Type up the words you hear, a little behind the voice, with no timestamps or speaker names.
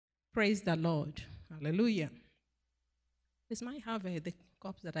Praise the Lord. Hallelujah. This might have the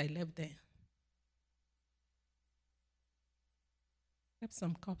cups that I left there. Left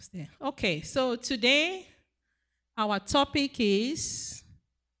some cups there. Okay, so today our topic is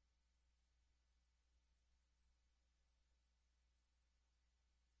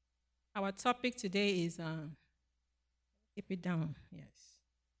keep it down. Yes.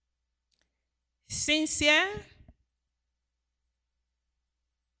 Sincere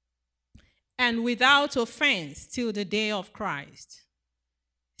and without offense till the day of Christ.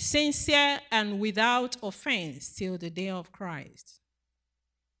 Sincere and without offense till the day of Christ.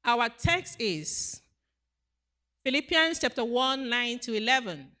 Our text is Philippians chapter 1, 9 to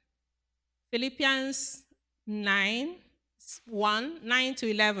 11. Philippians 9, 1, 9 to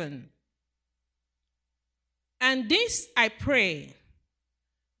 11. And this I pray,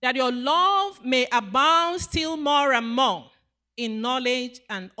 that your love may abound still more and more in knowledge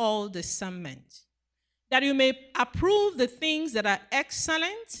and all discernment, that you may approve the things that are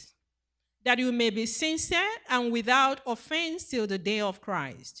excellent, that you may be sincere and without offense till the day of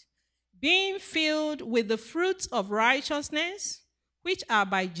Christ, being filled with the fruits of righteousness, which are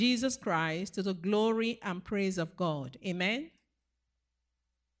by Jesus Christ, to the glory and praise of God. Amen.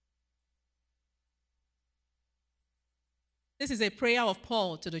 This is a prayer of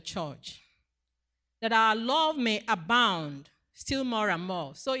Paul to the church, that our love may abound still more and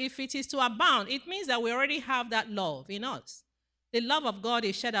more. So if it is to abound, it means that we already have that love in us. The love of God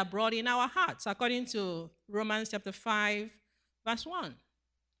is shed abroad in our hearts, according to Romans chapter 5, verse 1.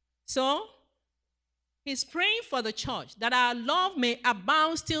 So he's praying for the church, that our love may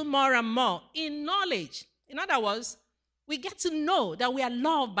abound still more and more in knowledge. In other words, we get to know that we are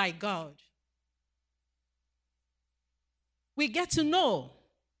loved by God. We get to know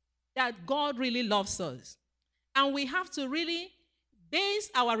that God really loves us. And we have to really base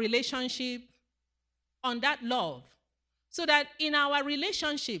our relationship on that love, so that in our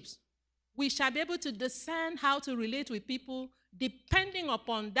relationships, we shall be able to discern how to relate with people depending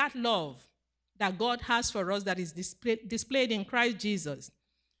upon that love that God has for us, that is displayed in Christ Jesus.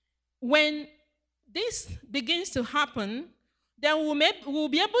 When this begins to happen, then we'll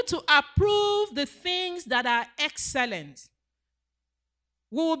be able to approve the things that are excellent.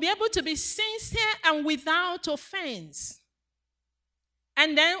 We will be able to be sincere and without offense.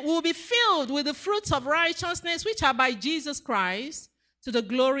 And then we'll be filled with the fruits of righteousness, which are by Jesus Christ, to the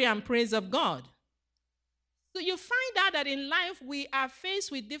glory and praise of God. So you find out that in life we are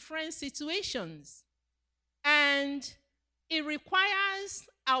faced with different situations, and it requires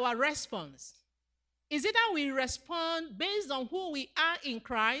our response. Is it that we respond based on who we are in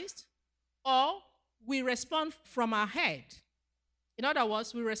Christ, or we respond from our head? In other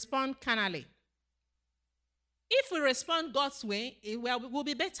words, we respond carnally. If we respond God's way, we'll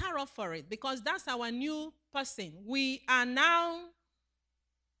be better off for it, because that's our new person. We are now,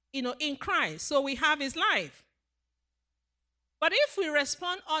 in Christ, so we have his life. But if we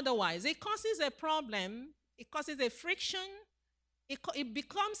respond otherwise, it causes a problem, it causes a friction, it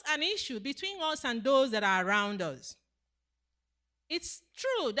becomes an issue between us and those that are around us. It's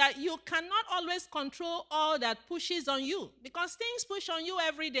true that you cannot always control all that pushes on you, because things push on you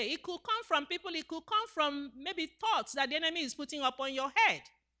every day. It could come from people. It could come from maybe thoughts that the enemy is putting up on your head.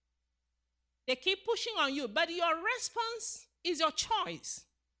 They keep pushing on you, but your response is your choice.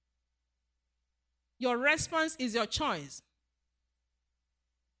 Your response is your choice.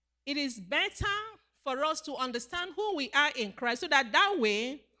 It is better for us to understand who we are in Christ, so that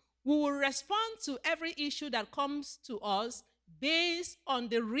way we will respond to every issue that comes to us based on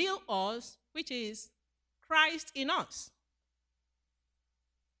the real us, which is Christ in us.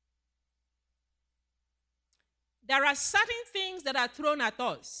 There are certain things that are thrown at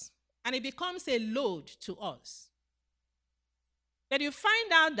us, and it becomes a load to us. But you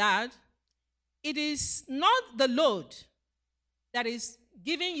find out that it is not the load that is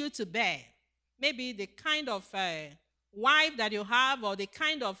giving you to bear. Maybe the kind of wife that you have, or the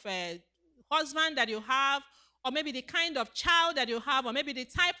kind of husband that you have, or maybe the kind of child that you have, or maybe the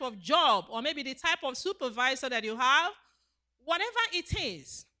type of job, or maybe the type of supervisor that you have. Whatever it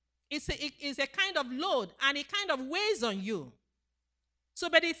is, it is a kind of load, and it kind of weighs on you. So,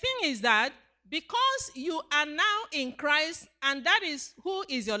 but the thing is that because you are now in Christ, and that is who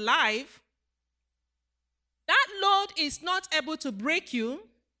is your life, that load is not able to break you,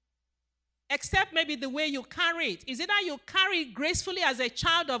 except maybe the way you carry it. Is it that you carry it gracefully as a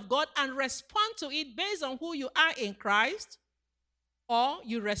child of God and respond to it based on who you are in Christ, or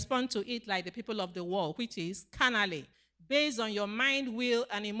you respond to it like the people of the world, which is carnally, based on your mind, will,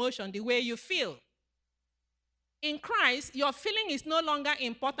 and emotion, the way you feel. in Christ, your feeling is no longer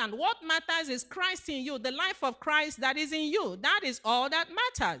important. What matters is Christ in you, the life of Christ that is in you. That is all that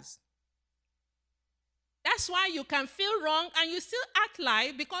matters. That's why you can feel wrong and you still act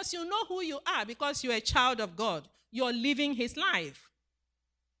like, because you know who you are, because you're a child of God. You're living his life.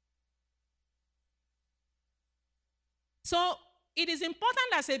 So it is important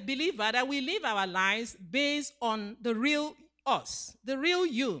as a believer that we live our lives based on the real us, the real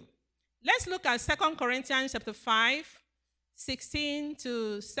you. Let's look at 2 Corinthians chapter 5, 16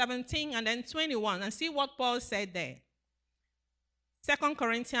 to 17, and then 21, and see what Paul said there. 2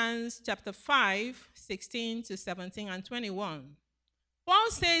 Corinthians chapter 5, 16 to 17 and 21.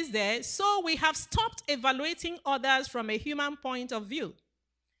 Paul says there, so we have stopped evaluating others from a human point of view.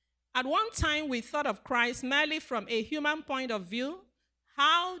 At one time, we thought of Christ merely from a human point of view.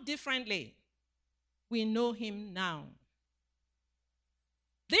 How differently we know him now.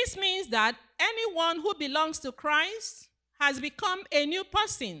 This means that anyone who belongs to Christ has become a new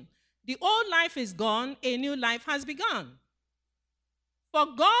person. The old life is gone, a new life has begun. For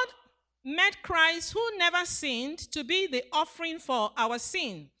God made Christ, who never sinned, to be the offering for our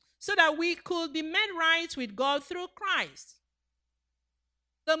sin, so that we could be made right with God through Christ.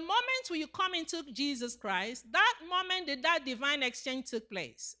 The moment you come into Jesus Christ, that moment that divine exchange took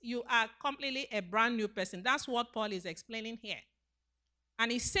place, you are completely a brand new person. That's what Paul is explaining here.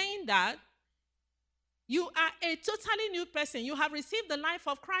 And he's saying that you are a totally new person. You have received the life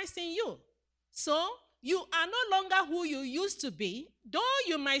of Christ in you. So you are no longer who you used to be, though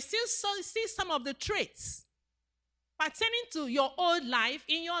you might still see some of the traits pertaining to your old life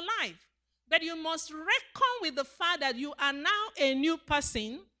in your life. But you must reckon with the fact that you are now a new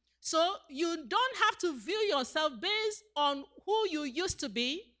person. So you don't have to view yourself based on who you used to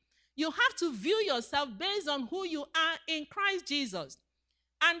be. You have to view yourself based on who you are in Christ Jesus.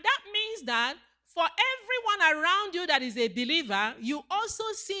 And that means that for everyone around you that is a believer, you also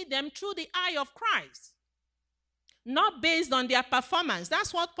see them through the eye of Christ, not based on their performance.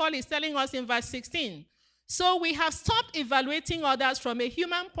 That's what Paul is telling us in verse 16. So we have stopped evaluating others from a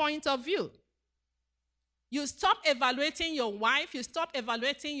human point of view. You stop evaluating your wife, you stop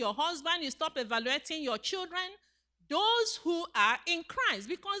evaluating your husband, you stop evaluating your children, those who are in Christ,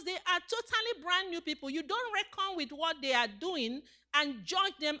 because they are totally brand new people. You don't reckon with what they are doing and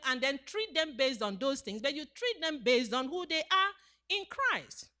judge them and then treat them based on those things, but you treat them based on who they are in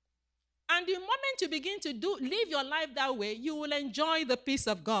Christ. And the moment you begin to live your life that way, you will enjoy the peace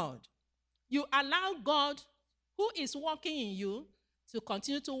of God. You allow God, who is working in you, to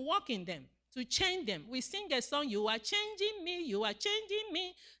continue to work in them, to change them. We sing a song, you are changing me, you are changing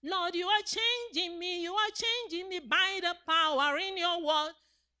me. Lord, you are changing me, you are changing me by the power in your word.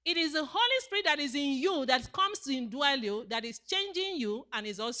 It is the Holy Spirit that is in you, that comes to indwell you, that is changing you and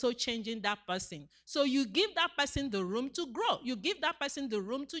is also changing that person. So you give that person the room to grow. You give that person the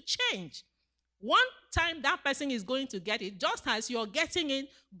room to change. One time that person is going to get it, just as you're getting it,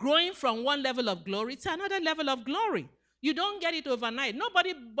 growing from one level of glory to another level of glory. You don't get it overnight.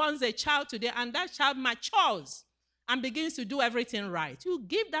 Nobody borns a child today and that child matures and begins to do everything right. You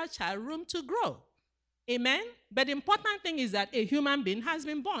give that child room to grow. Amen? But the important thing is that a human being has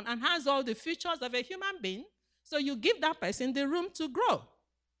been born and has all the features of a human being. So you give that person the room to grow.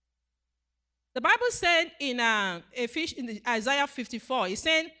 The Bible said in Isaiah 54, it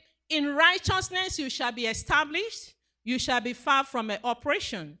said, in righteousness you shall be established, you shall be far from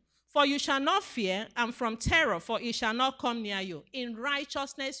oppression. For you shall not fear, and from terror, for it shall not come near you. In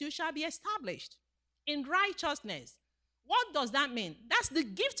righteousness you shall be established. In righteousness. What does that mean? That's the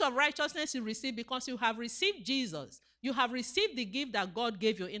gift of righteousness you receive because you have received Jesus. You have received the gift that God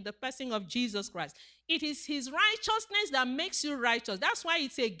gave you in the person of Jesus Christ. It is his righteousness that makes you righteous. That's why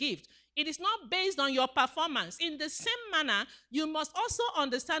it's a gift. It is not based on your performance. In the same manner, you must also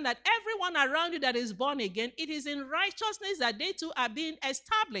understand that everyone around you that is born again, it is in righteousness that they too are being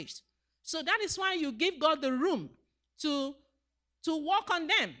established. So that is why you give God the room to work on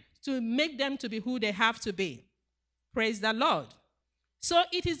them, to make them to be who they have to be. Praise the Lord. So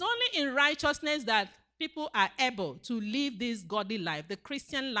it is only in righteousness that people are able to live this godly life, the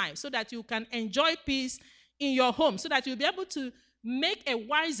Christian life, so that you can enjoy peace in your home, so that you'll be able to make a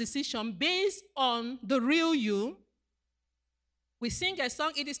wise decision based on the real you. We sing a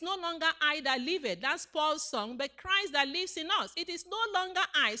song, it is no longer I that live it. That's Paul's song, but Christ that lives in us. It is no longer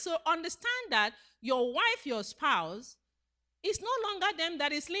I. So understand that your wife, your spouse, is no longer them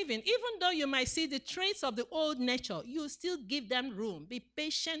that is living. Even though you might see the traits of the old nature, you still give them room. Be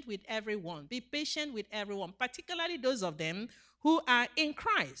patient with everyone. Be patient with everyone, particularly those of them who are in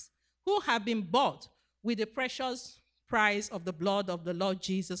Christ, who have been bought with the precious price of the blood of the Lord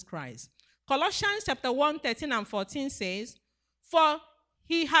Jesus Christ. Colossians chapter 1, 13 and 14 says, "For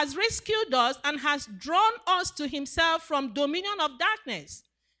he has rescued us and has drawn us to himself from dominion of darkness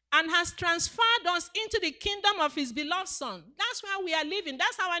and has transferred us into the kingdom of his beloved Son." That's where we are living.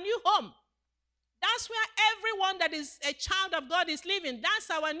 That's our new home. That's where everyone that is a child of God is living. That's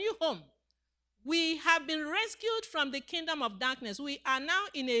our new home. We have been rescued from the kingdom of darkness. We are now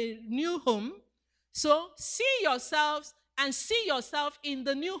in a new home. So see yourselves and see yourself in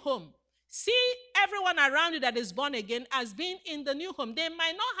the new home. See everyone around you that is born again as being in the new home. They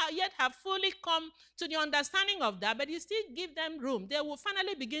might not yet have fully come to the understanding of that, but you still give them room. They will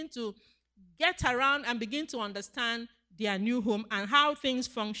finally begin to get around and begin to understand their new home and how things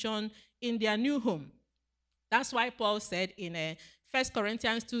function in their new home. That's why Paul said in 1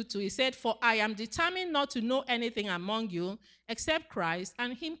 Corinthians 2:2, he said, "For I am determined not to know anything among you except Christ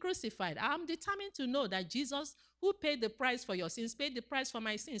and him crucified." I am determined to know that Jesus, who paid the price for your sins, paid the price for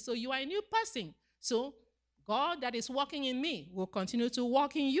my sins. So you are a new person. So God that is working in me will continue to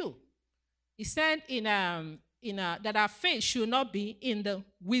work in you. He said that our faith should not be in the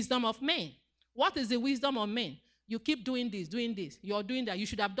wisdom of men. What is the wisdom of men? You keep doing this. You're doing that. You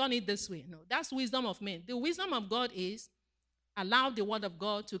should have done it this way. No, that's wisdom of men. The wisdom of God is allow the word of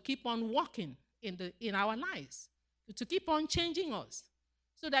God to keep on working in our lives, to keep on changing us,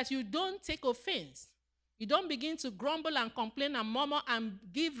 so that you don't take offense. You don't begin to grumble and complain and murmur and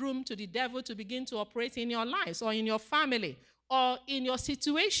give room to the devil to begin to operate in your lives or in your family or in your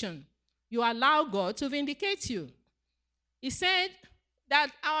situation. You allow God to vindicate you. He said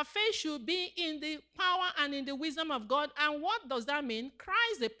that our faith should be in the power and in the wisdom of God. And what does that mean?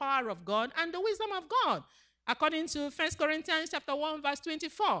 Christ, the power of God, and the wisdom of God, according to 1 Corinthians chapter 1, verse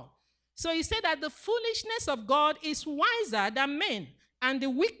 24. So he said that the foolishness of God is wiser than men, and the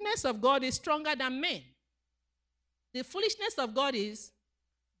weakness of God is stronger than men. The foolishness of God is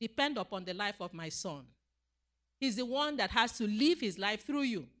depend upon the life of my son. He's the one that has to live his life through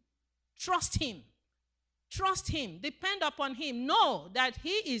you. Trust him. Trust him. Depend upon him. Know that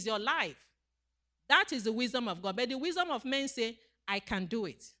he is your life. That is the wisdom of God. But the wisdom of men say, I can do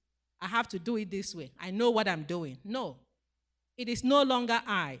it. I have to do it this way. I know what I'm doing. No. It is no longer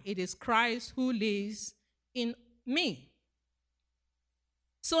I. It is Christ who lives in me.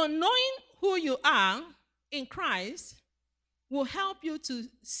 So knowing who you are in Christ will help you to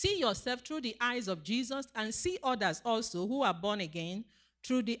see yourself through the eyes of Jesus and see others also who are born again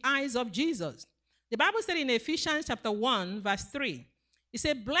through the eyes of Jesus. The Bible said in Ephesians chapter 1, verse 3, it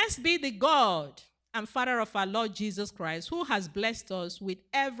said, "Blessed be the God and Father of our Lord Jesus Christ, who has blessed us with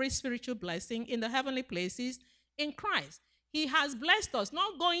every spiritual blessing in the heavenly places in Christ." He has blessed us,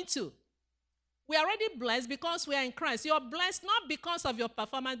 not going to. We are already blessed because we are in Christ. You're blessed not because of your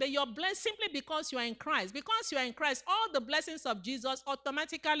performance, but you're blessed simply because you are in Christ. Because you are in Christ, all the blessings of Jesus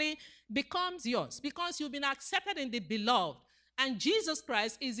automatically becomes yours because you've been accepted in the beloved. And Jesus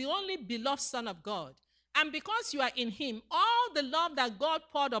Christ is the only beloved Son of God. And because you are in him, all the love that God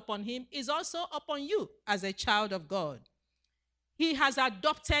poured upon him is also upon you as a child of God. He has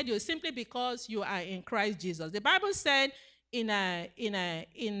adopted you simply because you are in Christ Jesus. The Bible said in the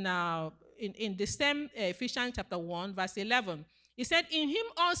same Ephesians chapter 1, verse 11, he said, "In him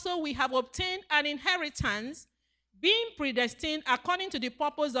also we have obtained an inheritance, being predestined according to the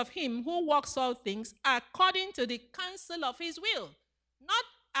purpose of him who works all things according to the counsel of his will." Not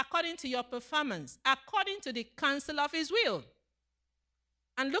according to your performance, according to the counsel of his will.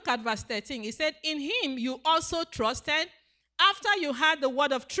 And look at verse 13. He said, "In him you also trusted after you heard the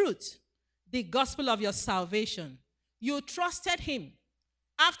word of truth, the gospel of your salvation." You trusted him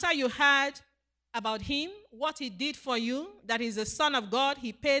after you heard about him, what he did for you, that he's the Son of God.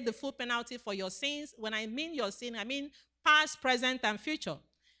 He paid the full penalty for your sins. When I mean your sin, I mean past, present, and future.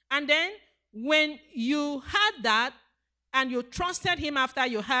 And then when you heard that and you trusted him after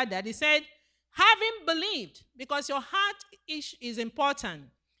you heard that, he said, having believed, because your heart is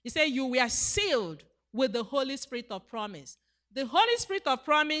important. He said, you were sealed with the Holy Spirit of promise. The Holy Spirit of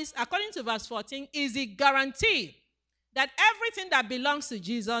promise, according to verse 14, is the guarantee that everything that belongs to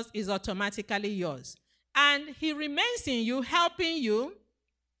Jesus is automatically yours. And he remains in you, helping you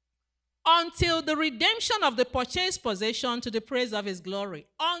until the redemption of the purchased possession to the praise of his glory.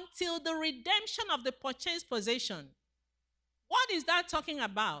 Until the redemption of the purchased possession. What is that talking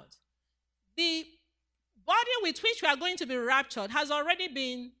about? The body with which we are going to be raptured has already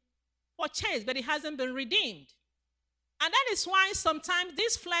been purchased, but it hasn't been redeemed. And that is why sometimes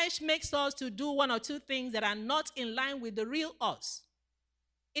this flesh makes us to do one or two things that are not in line with the real us.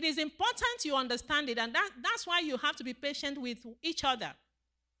 It is important you understand it, and that's why you have to be patient with each other.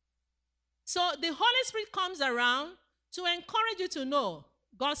 So the Holy Spirit comes around to encourage you to know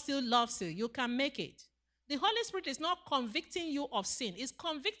God still loves you. You can make it. The Holy Spirit is not convicting you of sin. It's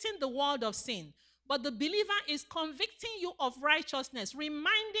convicting the world of sin. But the believer is convicting you of righteousness,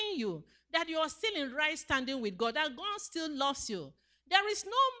 reminding you that you are still in right standing with God, that God still loves you. There is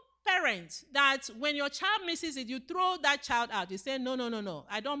no parent that when your child misses it, you throw that child out. You say, no, no, no, no.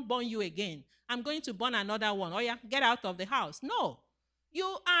 I don't born you again. I'm going to born another one. Oh yeah, get out of the house. No. You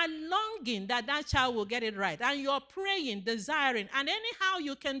are longing that that child will get it right. And you're praying, desiring. And anyhow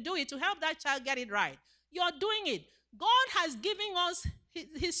you can do it to help that child get it right. You're doing it. God has given us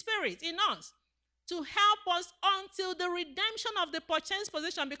his spirit in us to help us until the redemption of the purchased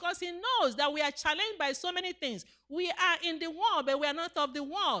possession, because he knows that we are challenged by so many things. We are in the world, but we are not of the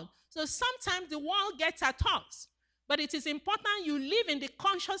world. So sometimes the world gets at us. But it is important you live in the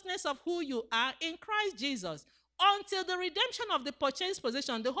consciousness of who you are in Christ Jesus. Until the redemption of the purchased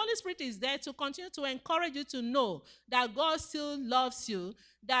possession, the Holy Spirit is there to continue to encourage you to know that God still loves you,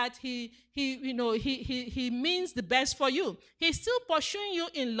 that he means the best for you. He's still pursuing you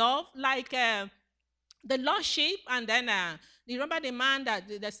in love, like the lost sheep. And then you remember the man that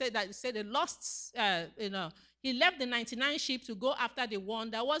said the lost, he left the 99 sheep to go after the one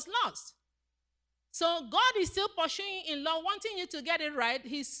that was lost. So God is still pursuing in love, wanting you to get it right.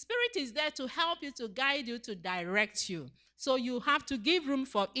 His spirit is there to help you, to guide you, to direct you. So you have to give room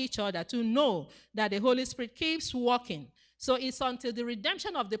for each other to know that the Holy Spirit keeps working. So it's until the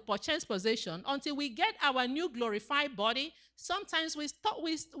redemption of the purchased possession, until we get our new glorified body, sometimes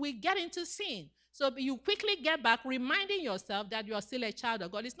we get into sin. So you quickly get back, reminding yourself that you are still a child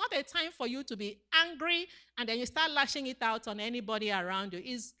of God. It's not a time for you to be angry and then you start lashing it out on anybody around you.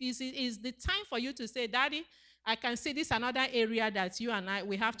 It's the time for you to say, Daddy, I can see this another area that you and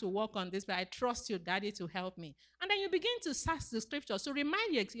we have to work on this, but I trust you, Daddy, to help me. And then you begin to search the scriptures to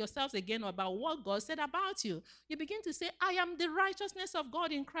remind yourselves again about what God said about you. You begin to say, I am the righteousness of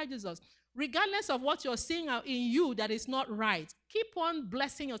God in Christ Jesus. Regardless of what you're seeing in you that is not right, keep on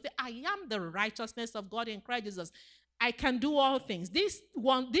blessing yourself. I am the righteousness of God in Christ Jesus. I can do all things. This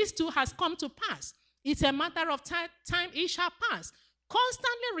too has come to pass. It's a matter of time it shall pass.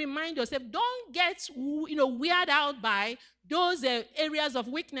 Constantly remind yourself, don't get weird out by those areas of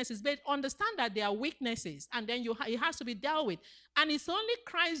weaknesses, but understand that they are weaknesses, and then it has to be dealt with. And it's only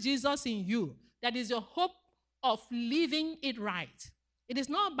Christ Jesus in you that is your hope of living it right. It is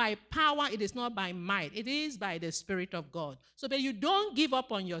not by power, it is not by might, it is by the Spirit of God. So that you don't give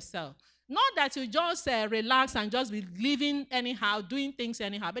up on yourself. Not that you just relax and just be living anyhow, doing things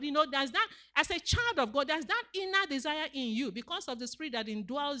anyhow. But there's that, as a child of God, there's that inner desire in you because of the Spirit that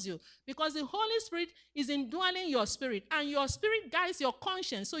indwells you. Because the Holy Spirit is indwelling your spirit, and your spirit guides your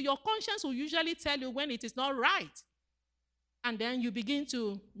conscience. So your conscience will usually tell you when it is not right. And then you begin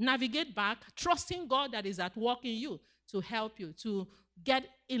to navigate back, trusting God that is at work in you to help you to get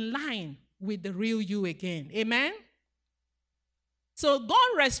in line with the real you again. Amen? So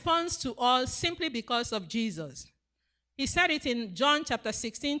God responds to us simply because of Jesus. He said it in John chapter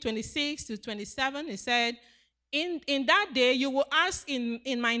 16, 26 to 27. He said, in that day you will ask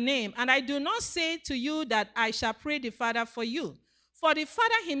in my name, and I do not say to you that I shall pray the Father for you. For the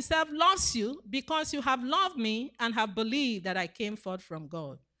Father himself loves you because you have loved me and have believed that I came forth from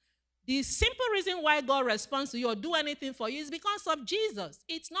God. The simple reason why God responds to you or do anything for you is because of Jesus.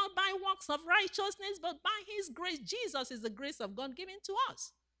 It's not by works of righteousness, but by his grace. Jesus is the grace of God given to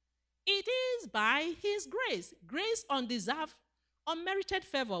us. It is by his grace. Grace undeserved, unmerited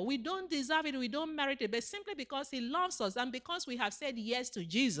favor. We don't deserve it, we don't merit it, but simply because he loves us and because we have said yes to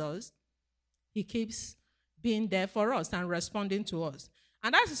Jesus, he keeps being there for us and responding to us.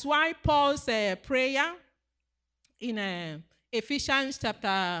 And that is why Paul's prayer in Ephesians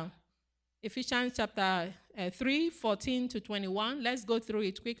chapter 3, 14 to 21. Let's go through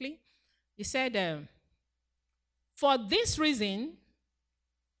it quickly. He said, for this reason,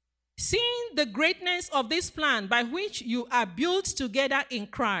 seeing the greatness of this plan by which you are built together in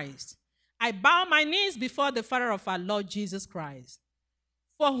Christ, I bow my knees before the Father of our Lord Jesus Christ,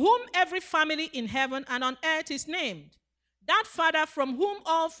 for whom every family in heaven and on earth is named, that Father from whom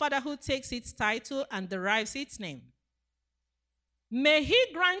all fatherhood takes its title and derives its name. May he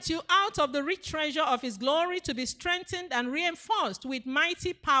grant you out of the rich treasure of his glory to be strengthened and reinforced with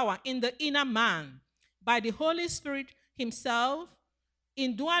mighty power in the inner man by the Holy Spirit himself,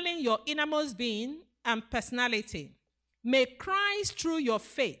 indwelling your innermost being and personality. May Christ, through your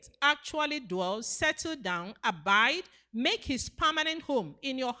faith, actually dwell, settle down, abide, make his permanent home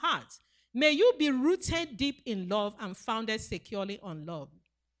in your heart. May you be rooted deep in love and founded securely on love.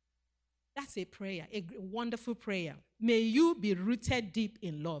 That's a prayer, a wonderful prayer. May you be rooted deep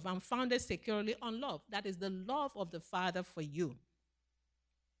in love and founded securely on love. That is the love of the Father for you.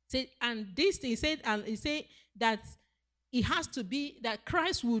 And this thing, he said that it has to be that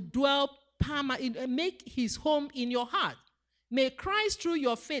Christ will dwell make his home in your heart. May Christ, through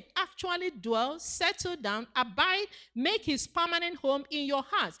your faith, actually dwell, settle down, abide, make his permanent home in your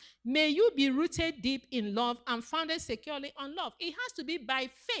heart. May you be rooted deep in love and founded securely on love. It has to be by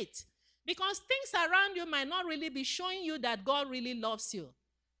faith, because things around you might not really be showing you that God really loves you.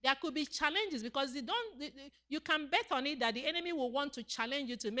 There could be challenges, because you can bet on it that the enemy will want to challenge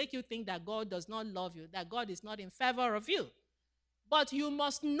you to make you think that God does not love you, that God is not in favor of you. But you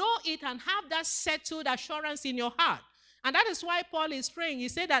must know it and have that settled assurance in your heart. And that is why Paul is praying. He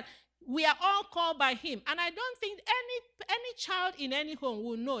said that we are all called by him. And I don't think any child in any home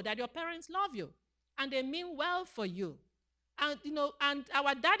will know that your parents love you and they mean well for you. And, and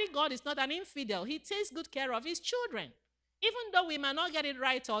our daddy God is not an infidel. He takes good care of his children. Even though we might not get it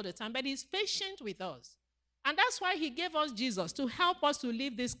right all the time, but he's patient with us. And that's why he gave us Jesus, to help us to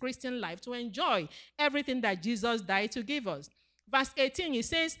live this Christian life, to enjoy everything that Jesus died to give us. Verse 18, he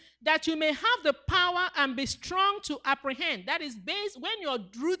says, that you may have the power and be strong to apprehend. That is based when you're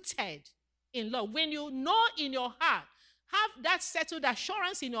rooted in love. When you know in your heart, have that settled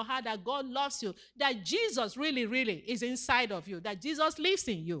assurance in your heart that God loves you, that Jesus really, really is inside of you, that Jesus lives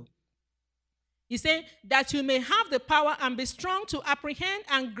in you. He said, that you may have the power and be strong to apprehend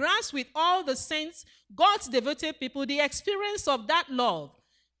and grasp with all the saints, God's devoted people, the experience of that love.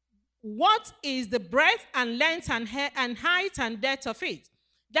 What is the breadth and length and height and depth of it?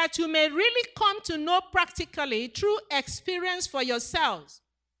 That you may really come to know practically through experience for yourselves.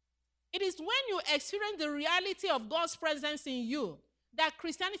 It is when you experience the reality of God's presence in you that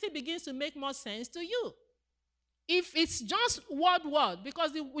Christianity begins to make more sense to you. If it's just word,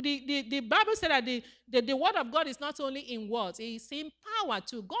 because the Bible said that the word of God is not only in words, it's in power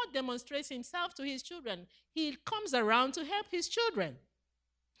too. God demonstrates himself to his children. He comes around to help his children.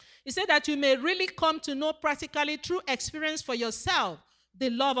 He said that you may really come to know practically through experience for yourself the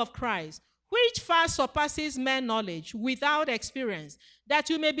love of Christ, which far surpasses man's knowledge without experience, that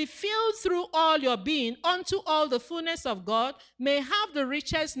you may be filled through all your being unto all the fullness of God, may have the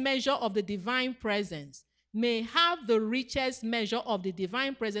richest measure of the divine presence. May have the richest measure of the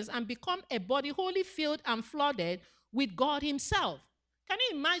divine presence and become a body wholly filled and flooded with God himself. Can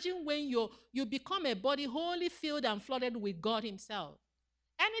you imagine when you become a body wholly filled and flooded with God himself?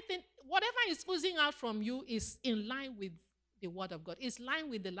 Anything, whatever is oozing out from you is in line with the word of God. It's in line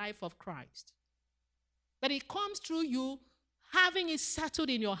with the life of Christ. But it comes through you having it settled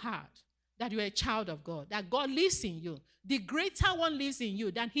in your heart that you're a child of God, that God lives in you. The greater one lives in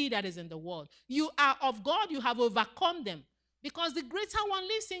you than he that is in the world. You are of God, you have overcome them. Because the greater one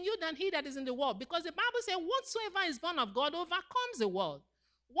lives in you than he that is in the world. Because the Bible says, whatsoever is born of God overcomes the world.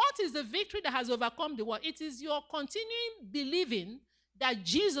 What is the victory that has overcome the world? It is your continuing believing that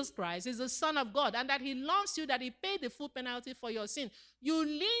Jesus Christ is the Son of God and that he loves you, that he paid the full penalty for your sin. You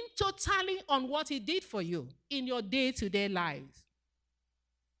lean totally on what he did for you in your day-to-day lives.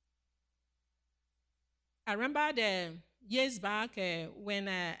 I remember the years back when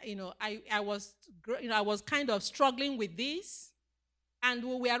I was kind of struggling with this, and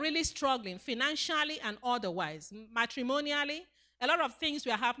we were really struggling financially and otherwise, matrimonially. A lot of things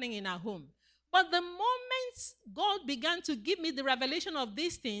were happening in our home. But the moment God began to give me the revelation of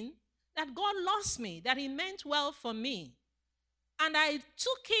this thing, that God loves me, that he meant well for me, and I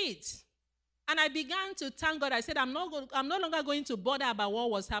took it, and I began to thank God. I said, I'm no longer going to bother about what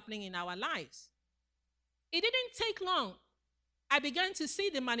was happening in our lives. It didn't take long. I began to see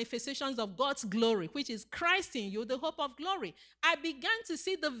the manifestations of God's glory, which is Christ in you, the hope of glory. I began to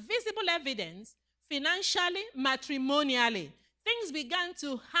see the visible evidence financially, matrimonially. Things began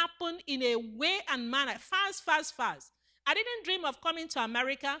to happen in a way and manner, fast. I didn't dream of coming to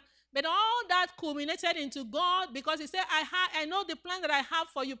America, but all that culminated into God, because he said, I know the plan that I have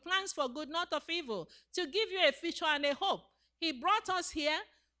for you, plans for good, not of evil, to give you a future and a hope. He brought us here,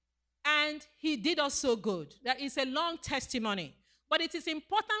 and he did us so good. That is a long testimony. But it is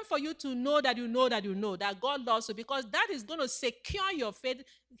important for you to know that God loves you, because that is going to secure your faith,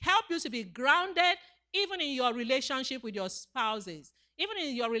 help you to be grounded, even in your relationship with your spouses, even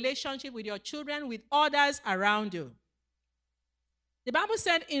in your relationship with your children, with others around you. The Bible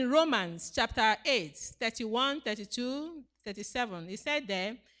said in Romans chapter 8, 31, 32, 37, it said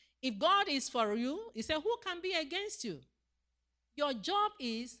there, if God is for you, he said, who can be against you? Your job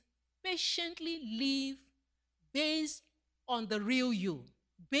is patiently live based on the real you,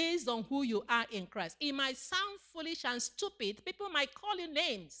 based on who you are in Christ. It might sound foolish and stupid. People might call you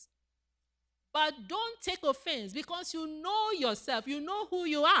names. But don't take offense, because you know yourself. You know who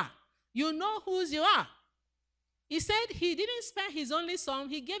you are. You know whose you are. He said he didn't spare his only son,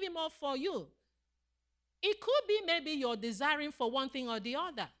 he gave him up for you. It could be maybe you're desiring for one thing or the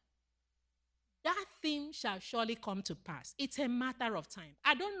other. That thing shall surely come to pass. It's a matter of time.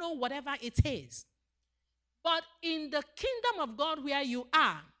 I don't know whatever it is. But in the kingdom of God where you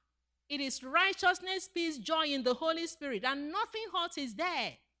are, it is righteousness, peace, joy in the Holy Spirit, and nothing hot is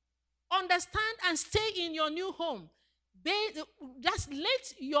there. Understand and stay in your new home. Just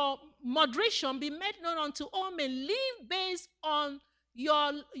let your moderation be made known unto all men. Live based on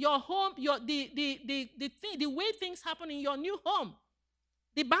your home, the way things happen in your new home.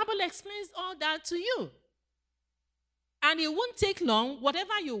 The Bible explains all that to you. And it won't take long.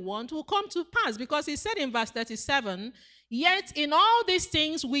 Whatever you want will come to pass. Because he said in verse 37, yet in all these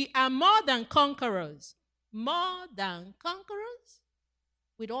things we are more than conquerors. More than conquerors?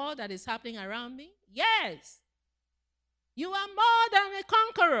 With all that is happening around me? Yes. You are more than a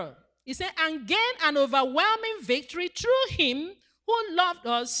conqueror. He said, and gain an overwhelming victory through him who loved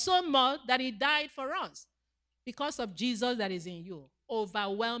us so much that he died for us. Because of Jesus that is in you,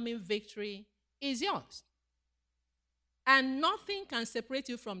 overwhelming victory is yours. And nothing can separate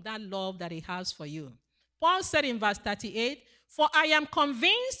you from that love that he has for you. Paul said in verse 38, for I am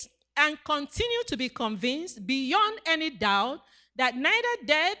convinced and continue to be convinced beyond any doubt that neither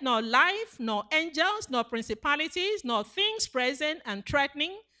death, nor life, nor angels, nor principalities, nor things present and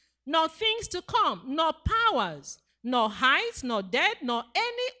threatening, nor things to come, nor powers, nor height, nor depth, nor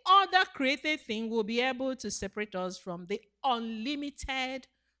any other created thing will be able to separate us from the unlimited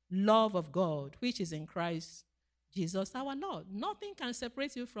love of God, which is in Christ Jesus our Lord. Nothing can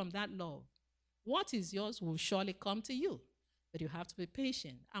separate you from that love. What is yours will surely come to you. But you have to be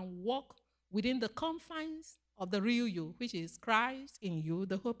patient and walk within the confines of the real you, which is Christ in you,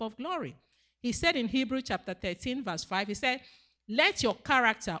 the hope of glory. He said in Hebrews chapter 13, verse 5, he said, let your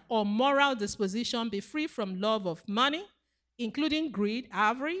character or moral disposition be free from love of money, including greed,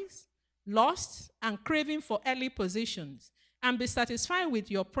 avarice, lust, and craving for earthly positions, and be satisfied with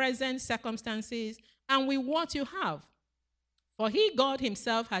your present circumstances and with what you have. For he, God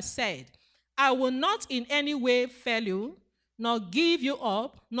himself, has said, I will not in any way fail you, nor give you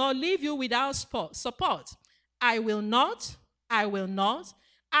up, nor leave you without support. I will not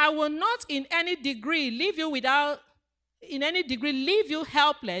in any degree leave you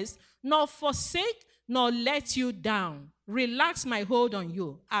helpless, nor forsake, nor let you down. Relax my hold on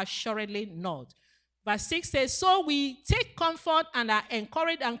you. Assuredly not. Verse 6 says, so we take comfort and are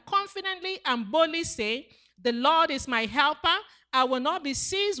encouraged and confidently and boldly say, the Lord is my helper. I will not be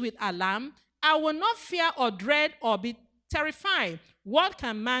seized with alarm. I will not fear or dread or be terrified. What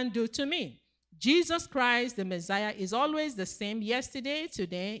can man do to me? Jesus Christ, the Messiah, is always the same yesterday,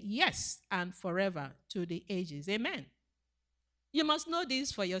 today, yes, and forever to the ages. Amen. You must know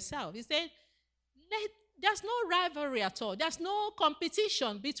this for yourself. He said, there's no rivalry at all. There's no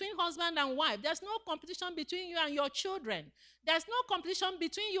competition between husband and wife. There's no competition between you and your children. There's no competition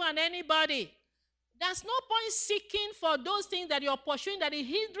between you and anybody. There's no point seeking for those things that you're pursuing that is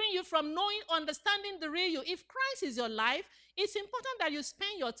hindering you from knowing, understanding the real you. If Christ is your life, it's important that you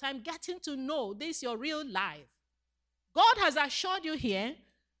spend your time getting to know this, your real life. God has assured you here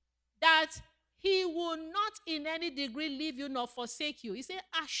that he will not in any degree leave you nor forsake you. He said,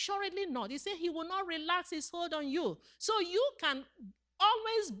 assuredly not. He said he will not relax his hold on you. So you can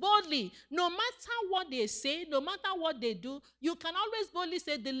always boldly, no matter what they say, no matter what they do, you can always boldly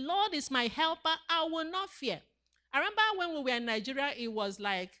say, the Lord is my helper, I will not fear. I remember when we were in Nigeria, it was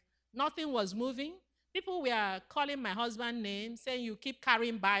like nothing was moving. People were calling my husband names, saying you keep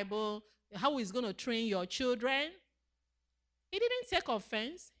carrying Bible, how he's going to train your children. He didn't take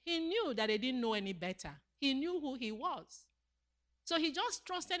offense. He knew that they didn't know any better. He knew who he was. So he just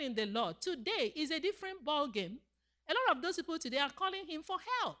trusted in the Lord. Today is a different ball game. A lot of those people today are calling him for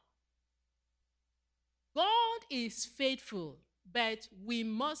help. God is faithful, but we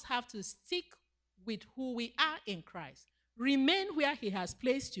must have to stick with who we are in Christ. Remain where he has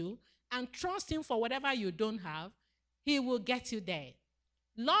placed you and trust him for whatever you don't have. He will get you there.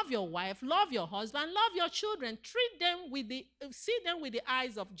 Love your wife, love your husband, love your children. See them with the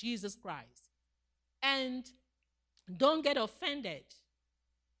eyes of Jesus Christ. And don't get offended.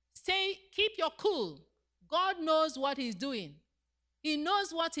 Keep your cool. God knows what he's doing. He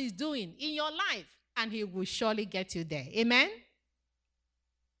knows what he's doing in your life, and he will surely get you there. Amen?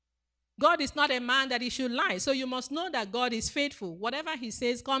 God is not a man that he should lie. So you must know that God is faithful. Whatever he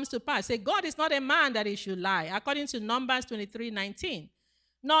says comes to pass. Say, God is not a man that he should lie. According to Numbers 23:19.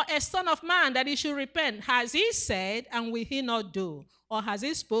 Nor a son of man that he should repent. Has he said, and will he not do? Or has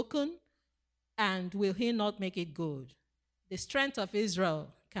he spoken, and will he not make it good? The strength of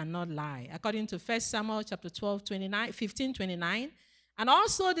Israel cannot lie. According to 1 Samuel chapter 12, 15, 29. And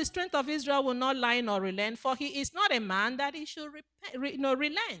also the strength of Israel will not lie nor relent, for he is not a man that he should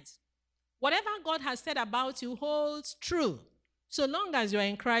relent. Whatever God has said about you holds true, so long as you're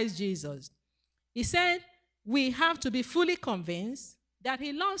in Christ Jesus. He said, we have to be fully convinced that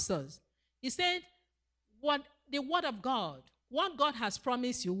he loves us. He said, what the word of God, what God has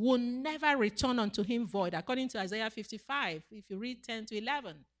promised you, will never return unto him void. According to Isaiah 55, if you read 10 to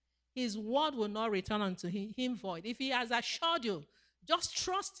 11, his word will not return unto him void. If he has assured you, just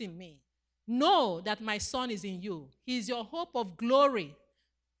trust in me. Know that my son is in you. He is your hope of glory.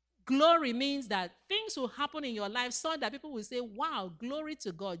 Glory means that things will happen in your life so that people will say, wow, glory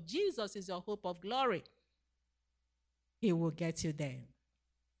to God. Jesus is your hope of glory. He will get you there.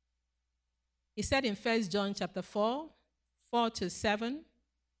 He said in 1 John chapter 4, 4 to 7,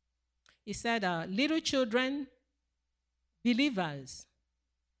 he said, little children, believers,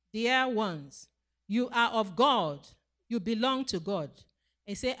 dear ones, you are of God. You belong to God.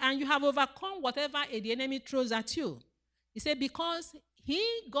 He said, and you have overcome whatever the enemy throws at you. He said, because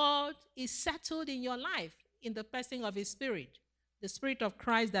God, is settled in your life in the person of his Spirit, the Spirit of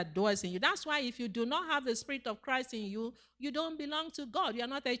Christ that dwells in you. That's why if you do not have the Spirit of Christ in you, you don't belong to God. You are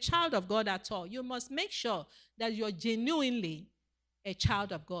not a child of God at all. You must make sure that you're genuinely a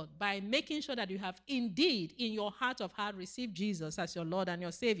child of God by making sure that you have indeed in your heart of heart received Jesus as your Lord and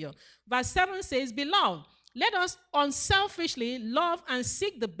your Savior. Verse 7 says, beloved, let us unselfishly love and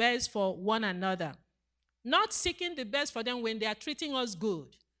seek the best for one another. Not seeking the best for them when they are treating us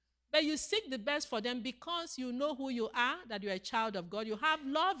good. But you seek the best for them because you know who you are, that you're a child of God. You have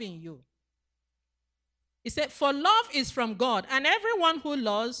love in you. He said, for love is from God, and everyone who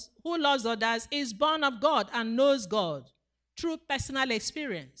loves others is born of God and knows God through personal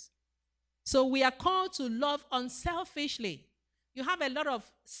experience. So we are called to love unselfishly. You have a lot of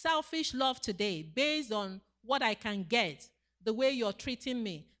selfish love today based on what I can get, the way you're treating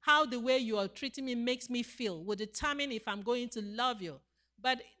me. How the way you are treating me makes me feel will determine if I'm going to love you.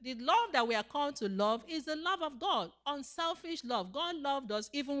 But the love that we are called to love is the love of God, unselfish love. God loved us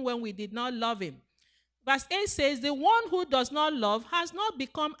even when we did not love him. Verse 8 says, the one who does not love has not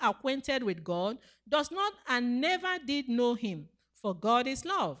become acquainted with God, does not and never did know him, for God is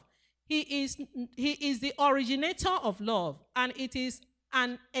love. He is the originator of love, and it is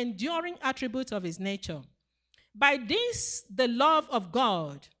an enduring attribute of his nature. By this, the love of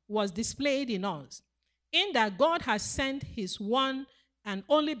God was displayed in us, in that God has sent his one and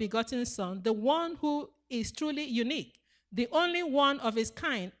only begotten Son, the one who is truly unique, the only one of his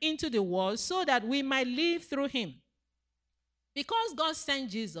kind, into the world so that we might live through him. Because God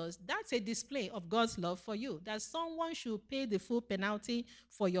sent Jesus, that's a display of God's love for you, that someone should pay the full penalty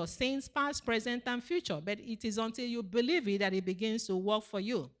for your sins, past, present, and future. But it is until you believe it that it begins to work for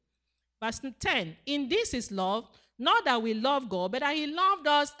you. Verse 10, in this is love, not that we love God, but that he loved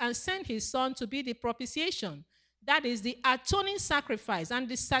us and sent his Son to be the propitiation. That is the atoning sacrifice and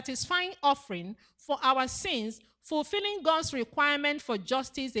the satisfying offering for our sins, fulfilling God's requirement for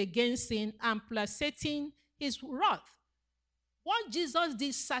justice against sin and placating his wrath. What Jesus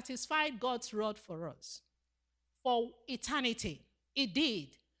did satisfied God's wrath for us for eternity. It did.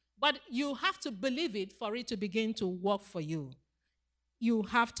 But you have to believe it for it to begin to work for you. You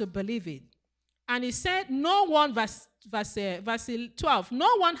have to believe it. And he said, no one, verse 12,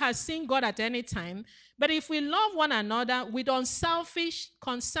 no one has seen God at any time, but if we love one another with unselfish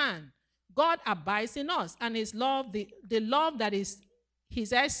concern, God abides in us, and his love, the love that is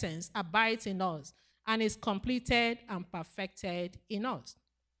his essence, abides in us, and is completed and perfected in us.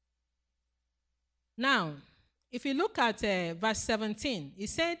 Now, if you look at verse 17, he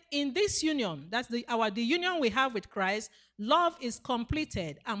said, in this union, that's the union we have with Christ, love is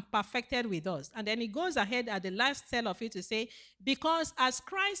completed and perfected with us. And then he goes ahead at the last tell of it to say, because as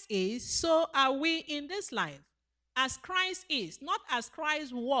Christ is, so are we in this life. As Christ is, not as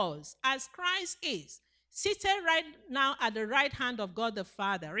Christ was, as Christ is, seated right now at the right hand of God the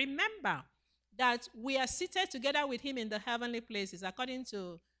Father. Remember that we are seated together with him in the heavenly places, according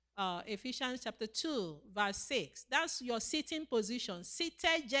to Ephesians chapter 2, verse 6. That's your sitting position,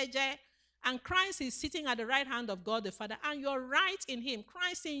 seated, jeje, and Christ is sitting at the right hand of God the Father, and you're right in him,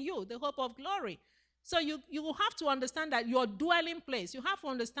 Christ in you, the hope of glory. So you have to understand that your dwelling place, you have to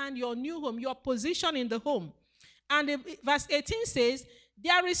understand your new home, your position in the home. And verse 18 says,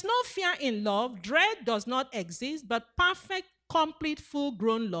 there is no fear in love, dread does not exist, but perfect, complete,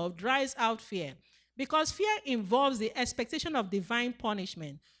 full-grown love drives out fear. Because fear involves the expectation of divine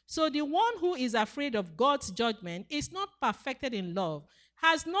punishment. So the one who is afraid of God's judgment is not perfected in love,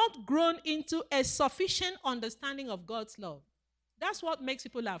 has not grown into a sufficient understanding of God's love. That's what makes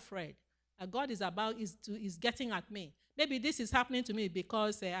people afraid. God is getting at me. Maybe this is happening to me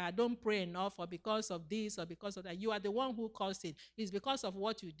because I don't pray enough, or because of this, or because of that. You are the one who caused it. It's because of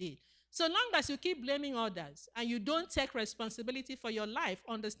what you did. So long as you keep blaming others and you don't take responsibility for your life,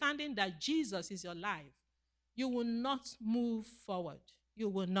 understanding that Jesus is your life, you will not move forward. You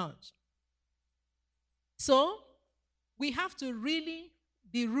will not. So we have to really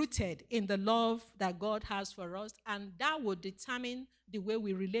be rooted in the love that God has for us, and that will determine the way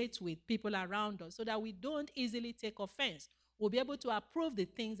we relate with people around us, so that we don't easily take offense. We'll be able to approve the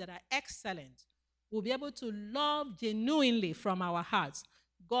things that are excellent. We'll be able to love genuinely from our hearts,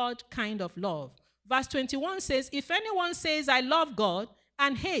 God kind of love. Verse 21 says, if anyone says, I love God,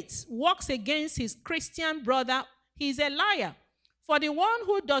 and hates, walks against his Christian brother, he's a liar. For the one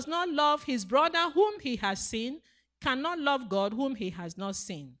who does not love his brother whom he has seen cannot love God whom he has not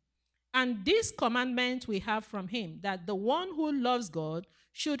seen. And this commandment we have from him, that the one who loves God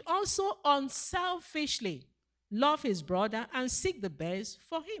should also unselfishly love his brother and seek the best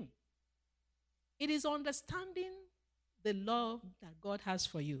for him. It is understanding the love that God has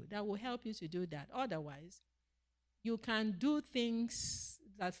for you that will help you to do that. Otherwise, you can do things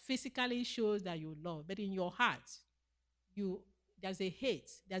that physically shows that you love, but in your heart, there's a hate,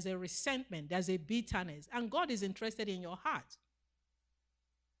 there's a resentment, there's a bitterness, and God is interested in your heart.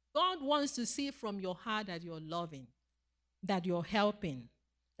 God wants to see from your heart that you're loving, that you're helping,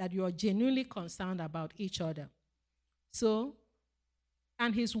 that you're genuinely concerned about each other. So,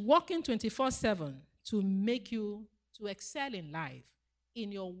 and he's working 24/7 to make you to excel in life,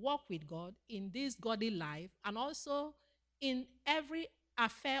 in your walk with God, in this godly life, and also in every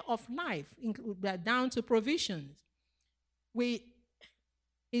affair of life, down to provisions.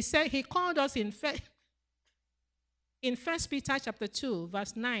 He said, he called us in 1 Peter chapter 2,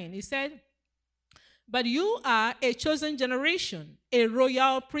 verse 9. He said, but you are a chosen generation, a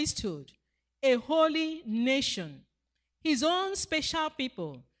royal priesthood, a holy nation, his own special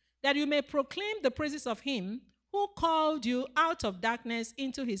people, that you may proclaim the praises of him who called you out of darkness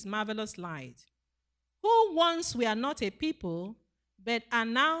into his marvelous light, who once were not a people, but are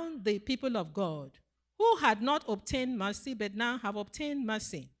now the people of God, who had not obtained mercy, but now have obtained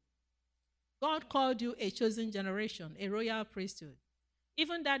mercy. God called you a chosen generation, a royal priesthood.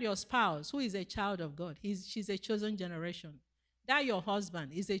 Even that your spouse, who is a child of God, she's a chosen generation. That your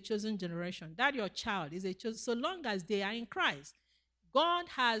husband is a chosen generation. That your child is a chosen, so long as they are in Christ. God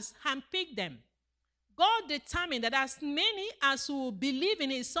has handpicked them. God determined that as many as who believe in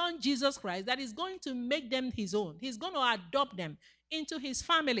his son Jesus Christ, that is going to make them his own. He's going to adopt them into his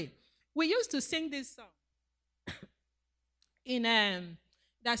family. We used to sing this song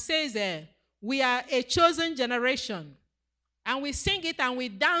that says, we are a chosen generation. And we sing it and we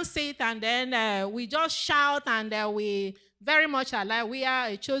dance it, and then we just shout, and we very much alive. We are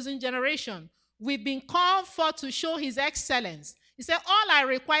a chosen generation. We've been called for to show his excellence. He said, all I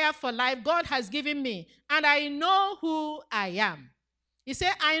require for life, God has given me, and I know who I am. He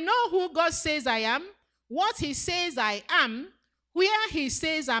said, I know who God says I am, what he says I am, where he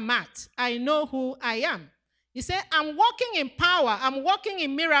says I'm at. I know who I am. He said, I'm walking in power. I'm walking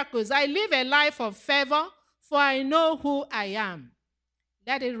in miracles. I live a life of favor, for I know who I am.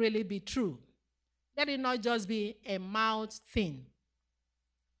 Let it really be true. Let it not just be a mouth thing.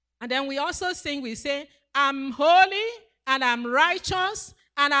 And then we also sing, we say, I'm holy, and I'm righteous,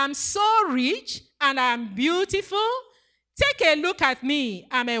 and I'm so rich, and I'm beautiful. Take a look at me.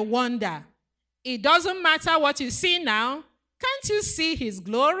 I'm a wonder. It doesn't matter what you see now. Can't you see his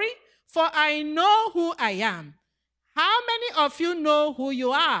glory? For I know who I am. How many of you know who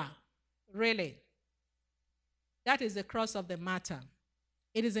you are? Really? That is the crux of the matter.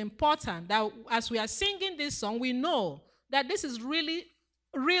 It is important that as we are singing this song, we know that this is really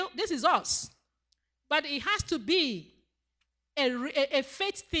real. This is us. But it has to be a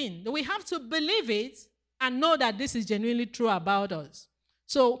faith thing. We have to believe it and know that this is genuinely true about us.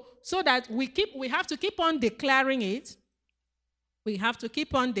 So that we have to keep on declaring it. We have to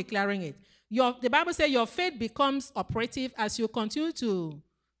keep on declaring it. The Bible says your faith becomes operative as you continue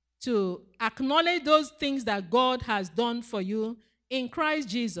to acknowledge those things that God has done for you in Christ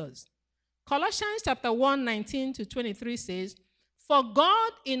Jesus. Colossians chapter 1, 19-23 says, for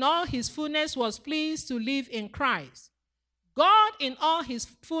God in all his fullness was pleased to live in Christ. God in all his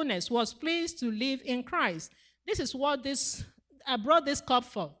fullness was pleased to live in Christ. This is what I brought this cup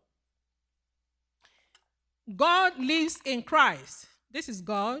for. God lives in Christ. This is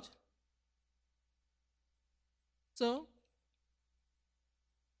God. So,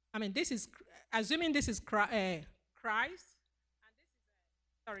 this is, assuming this is Christ,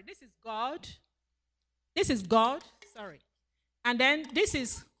 and this is God. This is God, sorry. And then this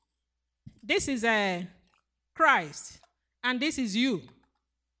is Christ, and this is you.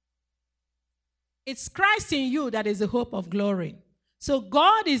 It's Christ in you that is the hope of glory. So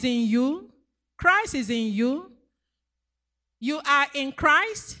God is in you, Christ is in you, you are in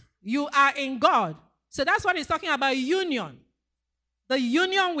Christ, you are in God. So that's what he's talking about, union. The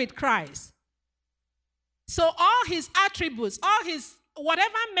union with Christ. So all his attributes,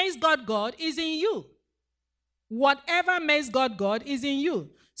 whatever makes God God is in you. Whatever makes God God is in you.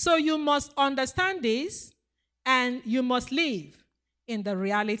 So you must understand this, and you must live in the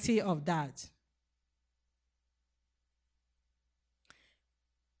reality of that.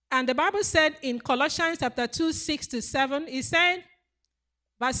 And the Bible said in Colossians chapter 2, 6-7, it said,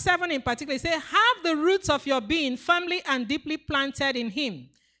 verse 7 in particular, it said, have the roots of your being firmly and deeply planted in him,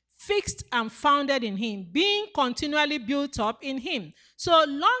 fixed and founded in him, being continually built up in him. So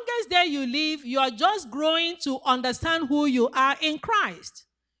long as there you live, you are just growing to understand who you are in Christ.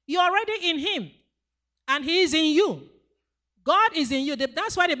 You're already in him, and he is in you. God is in you.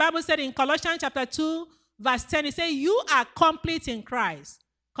 That's why the Bible said in Colossians chapter 2, verse 10, it says, you are complete in Christ.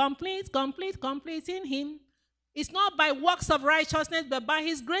 Complete in him. It's not by works of righteousness, but by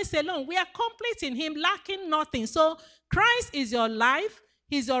his grace alone. We are complete in him, lacking nothing. So Christ is your life.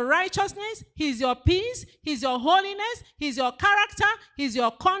 He's your righteousness. He's your peace. He's your holiness. He's your character. He's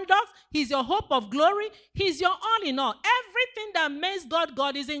your conduct. He's your hope of glory. He's your all in all. Everything that makes God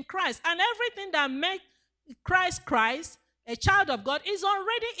God is in Christ. And everything that makes Christ, a child of God, is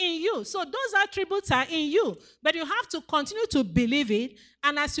already in you. So those attributes are in you. But you have to continue to believe it.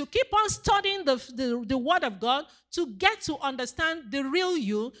 And as you keep on studying the word of God to get to understand the real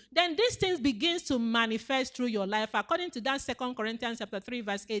you, then these things begins to manifest through your life. According to that 2 Corinthians chapter 3,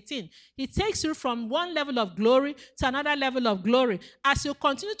 verse 18, it takes you from one level of glory to another level of glory. As you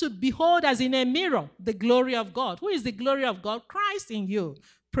continue to behold as in a mirror the glory of God. Who is the glory of God? Christ in you.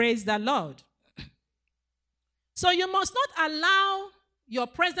 Praise the Lord. So you must not allow your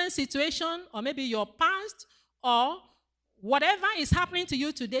present situation or maybe your past or whatever is happening to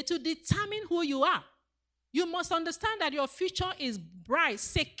you today to determine who you are. You must understand that your future is bright,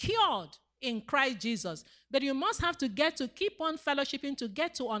 secured in Christ Jesus. But you must have to keep on fellowshipping to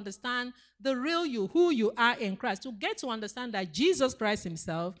get to understand the real you, who you are in Christ, to get to understand that Jesus Christ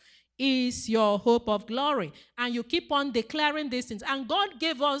himself is your hope of glory. And you keep on declaring these things. And God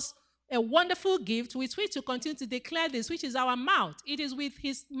gave us a wonderful gift with which to continue to declare this, which is our mouth. It is with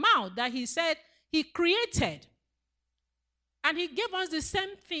his mouth that he said he created. And he gave us the same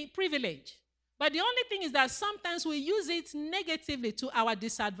privilege. But the only thing is that sometimes we use it negatively to our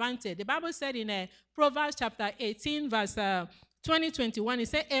disadvantage. The Bible said in Proverbs chapter 18, verse 20-21, it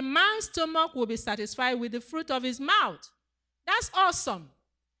said, a man's stomach will be satisfied with the fruit of his mouth. That's awesome.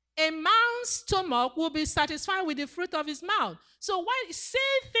 A man's stomach will be satisfied with the fruit of his mouth. So why say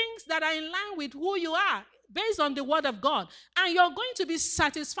things that are in line with who you are based on the word of God, and you're going to be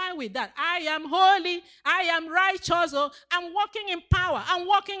satisfied with that. I am holy, I am righteous, I'm walking in power, I'm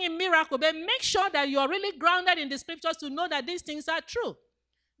walking in miracle. But make sure that you're really grounded in the scriptures to know that these things are true.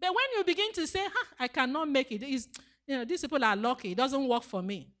 But when you begin to say, I cannot make it, these people are lucky, it doesn't work for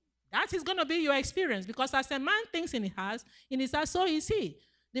me. That is going to be your experience, because as a man thinks in his heart, so is he.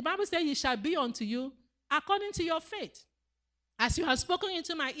 The Bible says, it shall be unto you according to your faith. As you have spoken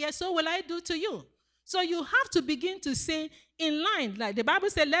into my ear, so will I do to you. So you have to begin to say in line, like the Bible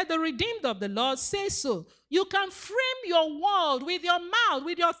said, let the redeemed of the Lord say so. You can frame your world with your mouth,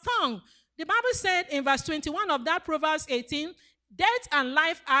 with your tongue. The Bible said in verse 21 of that Proverbs 18, death and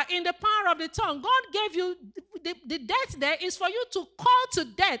life are in the power of the tongue. God gave you, the death there is for you to call to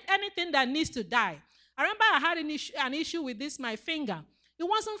death anything that needs to die. I remember I had an issue with this, my finger. It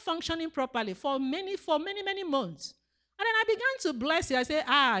wasn't functioning properly for many months. And then I began to bless it. I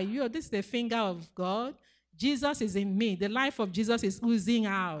said, this is the finger of God. Jesus is in me. The life of Jesus is oozing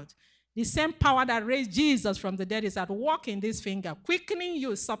out. The same power that raised Jesus from the dead is at work in this finger, quickening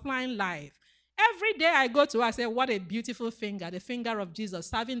you, supplying life. Every day I go to her, I say, what a beautiful finger, the finger of Jesus,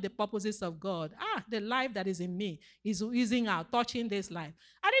 serving the purposes of God. The life that is in me is oozing out, touching this life.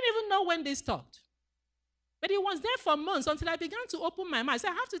 I didn't even know when this stopped. But it was there for months until I began to open my mouth. I said,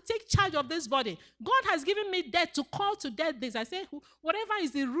 I have to take charge of this body. God has given me death to call to death this. I said, whatever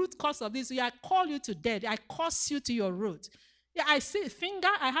is the root cause of this, I call you to death. I curse you to your root. Yeah, I say, finger,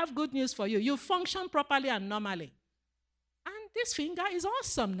 I have good news for you. You function properly and normally. And this finger is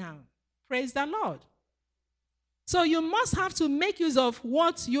awesome now. Praise the Lord. So you must have to make use of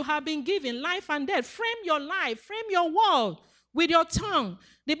what you have been given, life and death. Frame your life, frame your world with your tongue.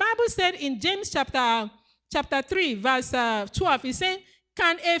 The Bible said in James chapter 3, verse 12, it said,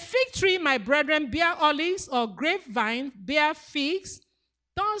 can a fig tree, my brethren, bear olives, or grapevine bear figs?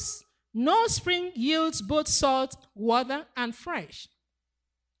 Thus, no spring yields both salt water and fresh.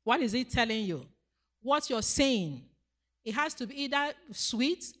 What is it telling you? What you're saying. It has to be either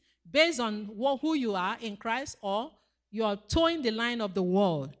sweet, based on who you are in Christ, or you're towing the line of the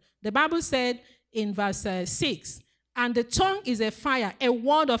world. The Bible said in verse 6, and the tongue is a fire, a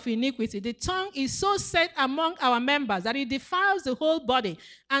word of iniquity. The tongue is so set among our members that it defiles the whole body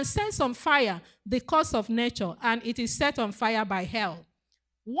and sets on fire the course of nature, and it is set on fire by hell.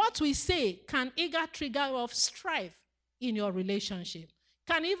 What we say can either trigger of strife in your relationship,